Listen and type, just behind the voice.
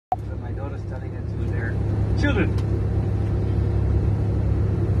Children.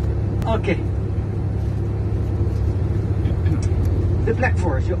 Okay. The Black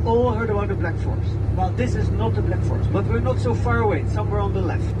Forest. You all heard about the Black Forest. Well, this is not the Black Forest, but we're not so far away. It's somewhere on the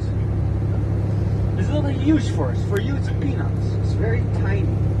left. It's not a huge forest. For you, it's peanuts. It's very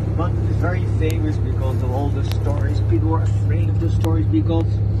tiny, but it's very famous because of all the stories. People were afraid of the stories because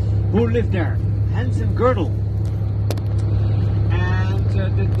who lived there? Hans and Gretel. And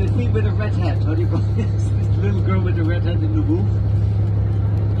the thing with the red hat. How do you call this? This little girl with the red hat in the wolf.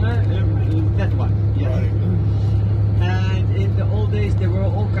 That one. Yes. And in the old days, there were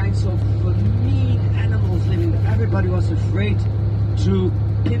all kinds of mean animals living there. Everybody was afraid to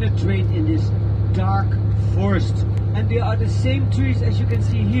penetrate in this dark forest. And they are the same trees as you can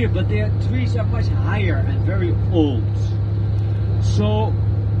see here, but their trees are much higher and very old. So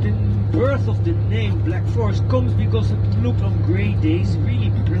the birth of the name Black Forest comes because it looked on grey days really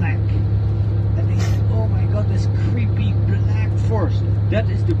black. And they said, oh my god, this creepy black forest. That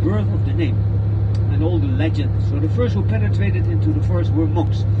is the birth of the name. And all the legends. So the first who penetrated into the forest were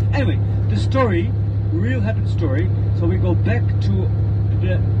monks. Anyway, the story, real happened story. So we go back to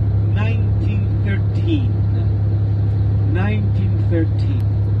the 1913. 1913.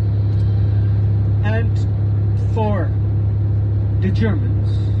 And for the Germans,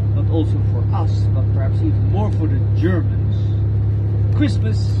 but also for us, but perhaps even more for the Germans,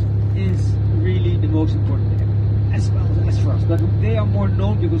 Christmas is really the most important thing, as well as for us. But they are more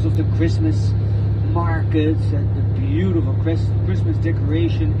known because of the Christmas markets and the beautiful Christmas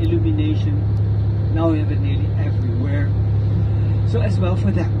decoration, illumination. Now we have it nearly everywhere. So as well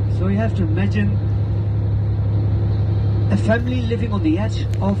for them. So you have to imagine a family living on the edge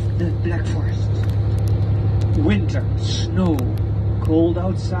of the Black Forest. Winter, snow, cold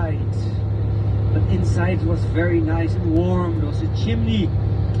outside, but inside was very nice and warm. There was a chimney,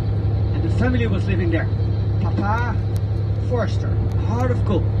 and the family was living there. Papa, forester, heart of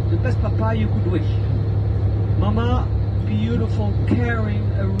gold, the best papa you could wish. Mama, beautiful, caring,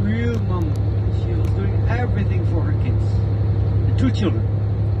 a real mom. She was doing everything for her kids. And two children,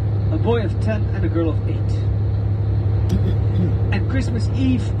 a boy of 10 and a girl of 8. And Christmas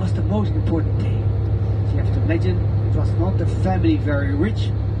Eve was the most important day. So you have to imagine, it was not the family very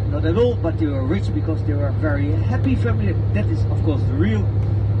rich, not at all, but they were rich because they were a very happy family. That is, of course, the real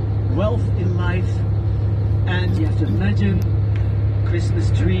wealth in life. And you have to imagine Christmas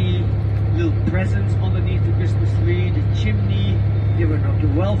tree, little presents underneath the Christmas tree, the chimney. They were not the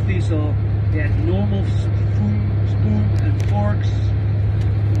wealthy, so they had normal spoon and forks,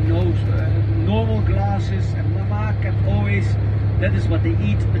 normal glasses, and Mama kept always, that is what they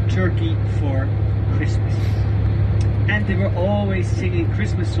eat, a turkey for Christmas. And they were always singing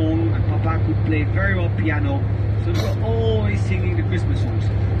Christmas songs, and Papa could play very well piano, so they were always singing the Christmas songs.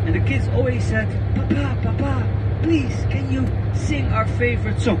 And the kids always said, Papa, please, can you sing our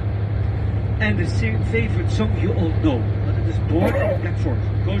favorite song? And the favorite song you all know, but it is Born in Black Forest.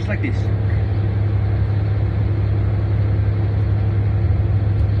 It goes like this.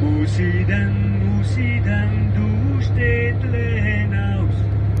 Moesiden, du steht alleen aus,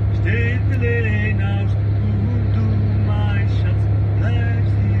 und du, mein Schatz,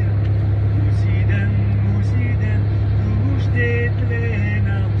 bleibst hier. Moesiden, du steht alleen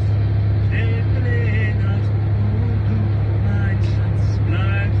aus, und du, mein Schatz,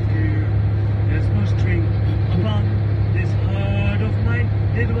 bleibst hier. There's no string upon this heart of mine,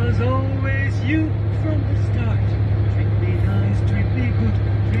 it was always you from the start. Treat me nice, treat me good,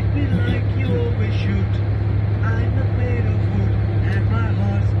 treat me like you always should. I'm not made of wood, and my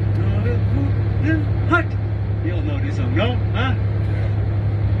heart's not a wooden heart. You all know this song, no? Huh?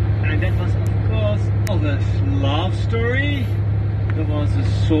 And that was, of course, of a love story. There was a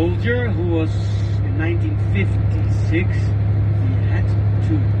soldier who was, in 1956, he had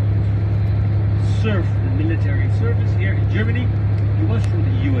to serve the military service here in Germany. He was from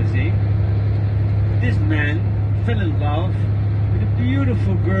the USA. This man fell in love with a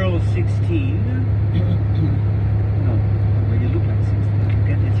beautiful girl of 16. No, well, you look like 16. You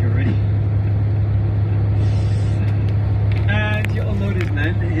get it already. And you all know this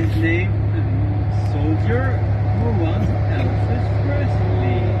man. His name, soldier,